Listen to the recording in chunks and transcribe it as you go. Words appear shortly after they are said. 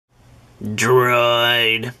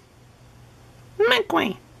Droid.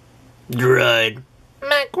 McQuay. Droid.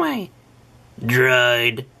 McQuay.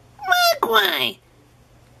 Droid. McQuay.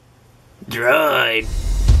 Droid.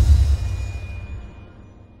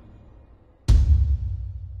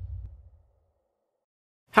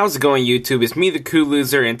 How's it going, YouTube? It's me, the Cool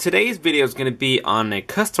Loser, and today's video is going to be on a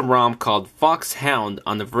custom ROM called Foxhound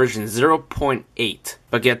on the version 0.8.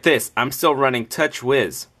 But get this, I'm still running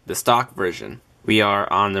TouchWiz, the stock version. We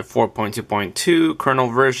are on the 4.2.2 kernel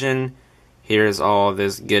version. Here's all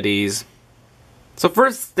this goodies. So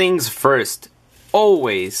first things first,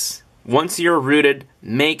 always, once you're rooted,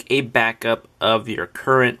 make a backup of your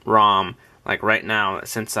current ROM. Like right now,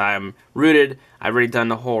 since I'm rooted, I've already done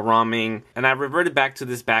the whole ROMing, and I reverted back to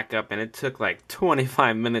this backup, and it took like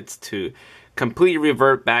 25 minutes to completely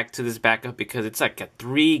revert back to this backup because it's like a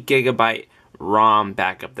 3 GB ROM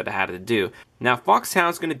backup that I had to do. Now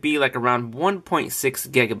Foxhound's going to be like around 1.6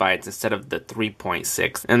 GB instead of the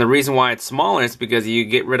 3.6, and the reason why it's smaller is because you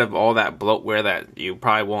get rid of all that bloatware that you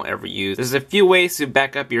probably won't ever use. There's a few ways to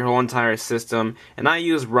back up your whole entire system, and I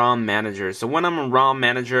use ROM Manager. So when I'm in ROM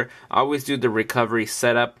Manager, I always do the recovery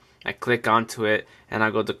setup. I click onto it and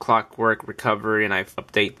I go to Clockwork Recovery and I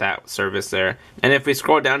update that service there. And if we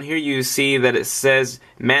scroll down here, you see that it says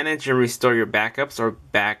manage and restore your backups or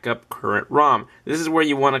backup current ROM. This is where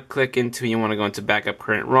you want to click into. You want to go into backup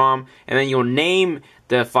current ROM, and then you'll name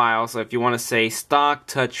the file. So if you want to say stock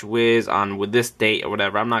TouchWiz on with this date or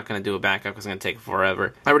whatever, I'm not going to do a backup because it's going to take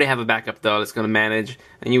forever. I already have a backup though that's going to manage,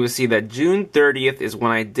 and you will see that June 30th is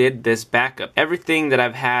when I did this backup. Everything that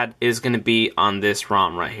I've had is going to be on this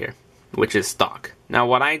ROM right here, which is stock. Now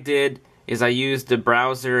what I did is I used the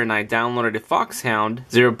browser and I downloaded a Foxhound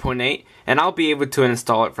 0.8, and I'll be able to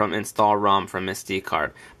install it from install ROM from SD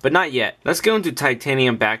card. But not yet. Let's go into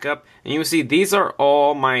Titanium Backup, and you'll see these are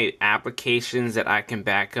all my applications that I can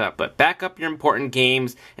back up. But back up your important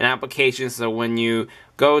games and applications so when you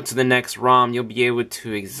go to the next ROM, you'll be able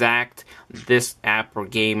to exact this app or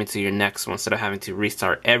game into your next one instead of having to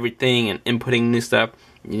restart everything and inputting new stuff.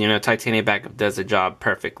 You know, Titanium Backup does the job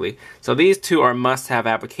perfectly. So these two are must-have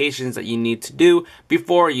applications that you need to do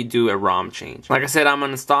before you do a ROM change. Like I said, I'm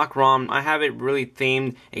on a stock ROM. I have it really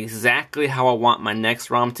themed exactly how I want my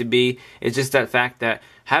next ROM to be. It's just that fact that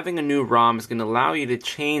having a new ROM is going to allow you to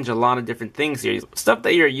change a lot of different things here. Stuff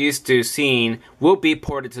that you're used to seeing will be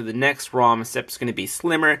ported to the next ROM, except it's going to be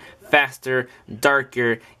slimmer, faster,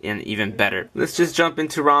 darker, and even better. Let's just jump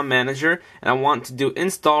into ROM Manager, and I want to do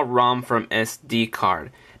install ROM from SD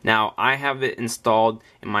card. Now I have it installed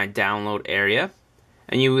in my download area,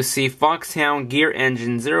 and you will see Foxhound Gear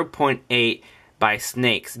Engine 0.8 by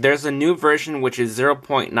Snakes. There's a new version which is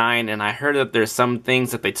 0.9, and I heard that there's some things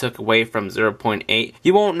that they took away from 0.8.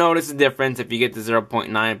 You won't notice the difference if you get to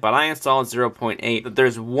 0.9, but I installed 0.8. But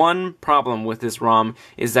there's one problem with this ROM,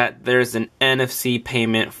 is that there's an NFC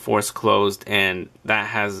payment force closed, and that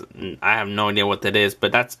has, I have no idea what that is,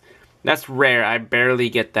 but that's rare. I barely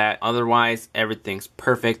get that. Otherwise, everything's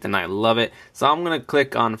perfect and I love it. So I'm going to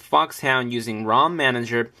click on Foxhound using ROM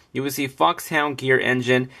Manager. You will see Foxhound Gear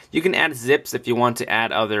Engine. You can add zips if you want to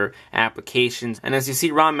add other applications. And as you see,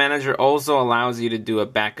 ROM Manager also allows you to do a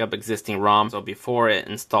backup existing ROM. So before it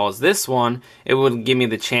installs this one, it would give me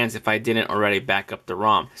the chance if I didn't already back up the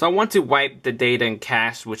ROM. So I want to wipe the data and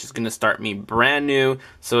cache, which is going to start me brand new.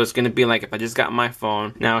 So it's going to be like if I just got my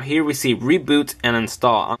phone. Now here we see reboot and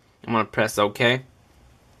install. I'm going to press OK.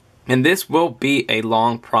 And this will be a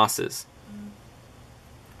long process.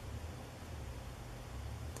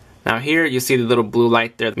 Now here you see the little blue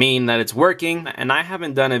light there, meaning that it's working. And I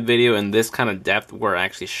haven't done a video in this kind of depth where I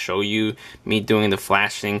actually show you me doing the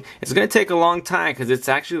flashing. It's going to take a long time because it's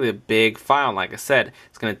actually a big file. Like I said,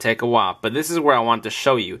 it's going to take a while. But this is where I want to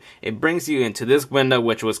show you. It brings you into this window,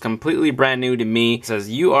 which was completely brand new to me. It says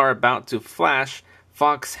you are about to flash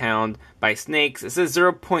Foxhound by Snakes. It says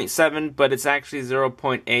 0.7, but it's actually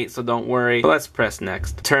 0.8, so don't worry. But let's press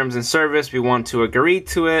next. Terms and service, we want to agree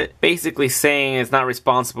to it. Basically saying it's not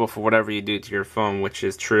responsible for whatever you do to your phone, which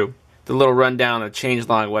is true. The little rundown of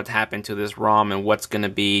changelog, what happened to this ROM and what's going to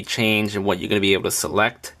be changed and what you're going to be able to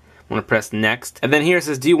select. I'm going to press next. And then here it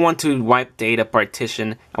says, do you want to wipe data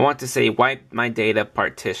partition? I want to say wipe my data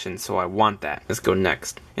partition, so I want that. Let's go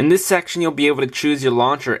next. In this section, you'll be able to choose your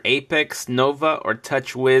launcher, Apex, Nova, or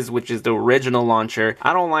TouchWiz, which is the original launcher.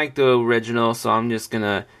 I don't like the original, so I'm just going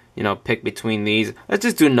to, pick between these. Let's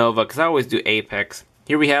just do Nova, because I always do Apex.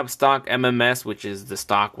 Here we have stock MMS, which is the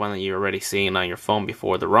stock one that you're already seeing on your phone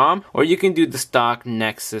before the ROM. Or you can do the stock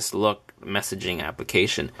Nexus look messaging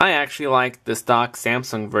application. I actually like the stock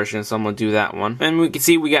Samsung version, so I'm going to do that one. And we can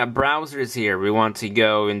see we got browsers here. We want to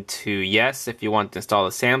go into yes if you want to install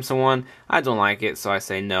the Samsung one. I don't like it, so I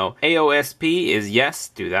say no. AOSP is yes,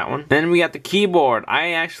 do that one. Then we got the keyboard.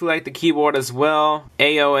 I actually like the keyboard as well.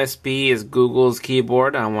 AOSP is Google's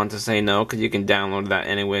keyboard. I want to say no, because you can download that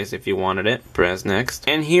anyways if you wanted it. Press next.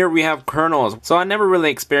 And here we have kernels. So I never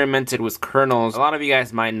really experimented with kernels. A lot of you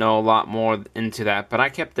guys might know a lot more into that, but I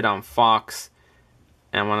kept it on Fox.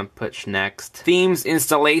 And I want to push next. Themes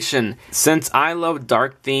installation. Since I love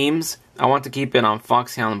dark themes, I want to keep it on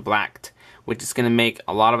Foxhound Blacked, which is going to make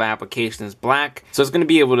a lot of applications black. So it's going to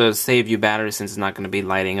be able to save you battery since it's not going to be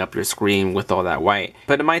lighting up your screen with all that white.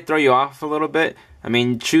 But it might throw you off a little bit. I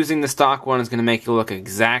mean, choosing the stock one is going to make it look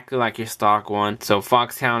exactly like your stock one. So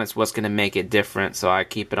Foxhound is what's going to make it different. So I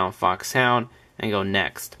keep it on Foxhound and go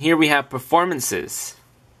next. Here we have performances.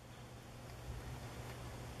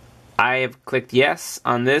 I have clicked yes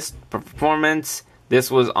on this performance. This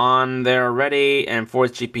was on there already, and for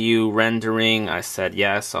GPU rendering, I said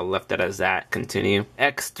yes. I left it as that. Continue.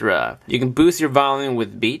 Extra. You can boost your volume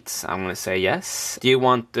with beats. I'm going to say yes. Do you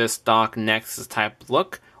want the stock Nexus type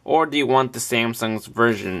look, or do you want the Samsung's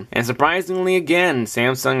version? And surprisingly, again,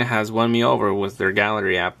 Samsung has won me over with their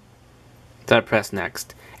gallery app. So I press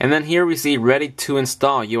next. And then here we see ready to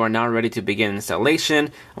install. You are now ready to begin installation.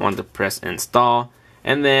 I want to press install.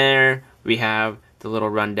 And there we have the little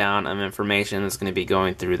rundown of information that's going to be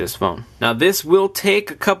going through this phone. Now this will take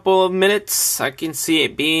a couple of minutes. I can see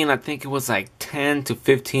it being, I think it was like 10 to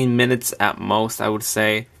 15 minutes at most, I would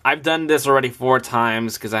say. I've done this already 4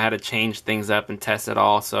 times because I had to change things up and test it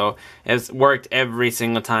all, so it's worked every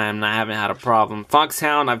single time and I haven't had a problem.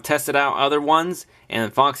 Foxhound, I've tested out other ones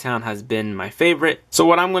and Foxhound has been my favorite. So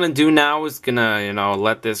what I'm gonna do now is gonna,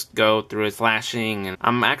 let this go through its flashing, and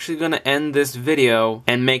I'm actually gonna end this video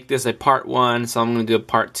and make this a part 1, so I'm gonna do a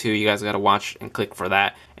part 2. You guys gotta watch and click for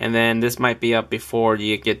that. And then this might be up before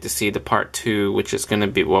you get to see the part 2, which is gonna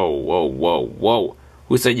be, whoa, whoa, whoa, whoa.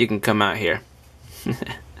 Who said you can come out here?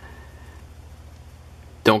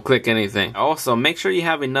 Don't click anything. Also, make sure you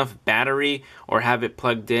have enough battery or have it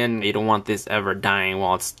plugged in. You don't want this ever dying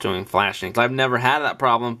while it's doing flashing. I've never had that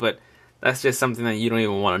problem, but that's just something that you don't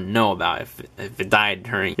even want to know about if it died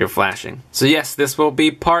during your flashing. So yes, this will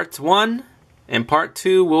be part 1. And part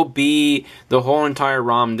 2 will be the whole entire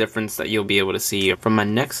ROM difference that you'll be able to see from my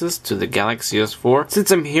Nexus to the Galaxy S4.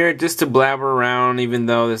 Since I'm here just to blabber around, even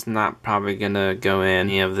though it's not probably gonna go in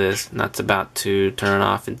any of this, and that's about to turn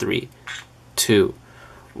off in 3, 2,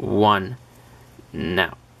 1,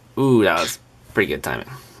 now. Ooh, that was pretty good timing.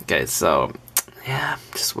 Okay, so, yeah,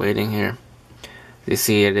 just waiting here. You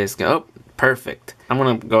see it is, oh, perfect. I'm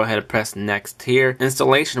gonna go ahead and press next here.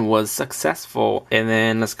 Installation was successful. And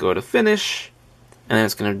then let's go to finish. And then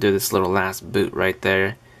it's gonna do this little last boot right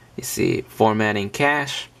there. You see, formatting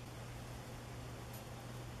cache.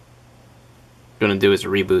 Gonna do is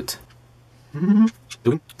reboot.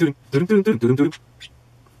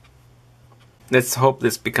 Let's hope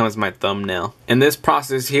this becomes my thumbnail. In this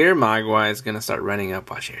process here, my UI is gonna start running up.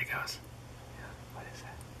 Watch, here it goes. What is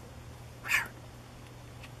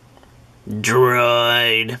that?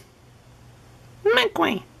 Droid.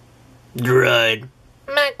 McQuay. Droid.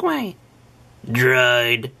 McQuay.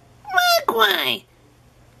 Droid. McQuay.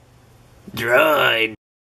 Droid.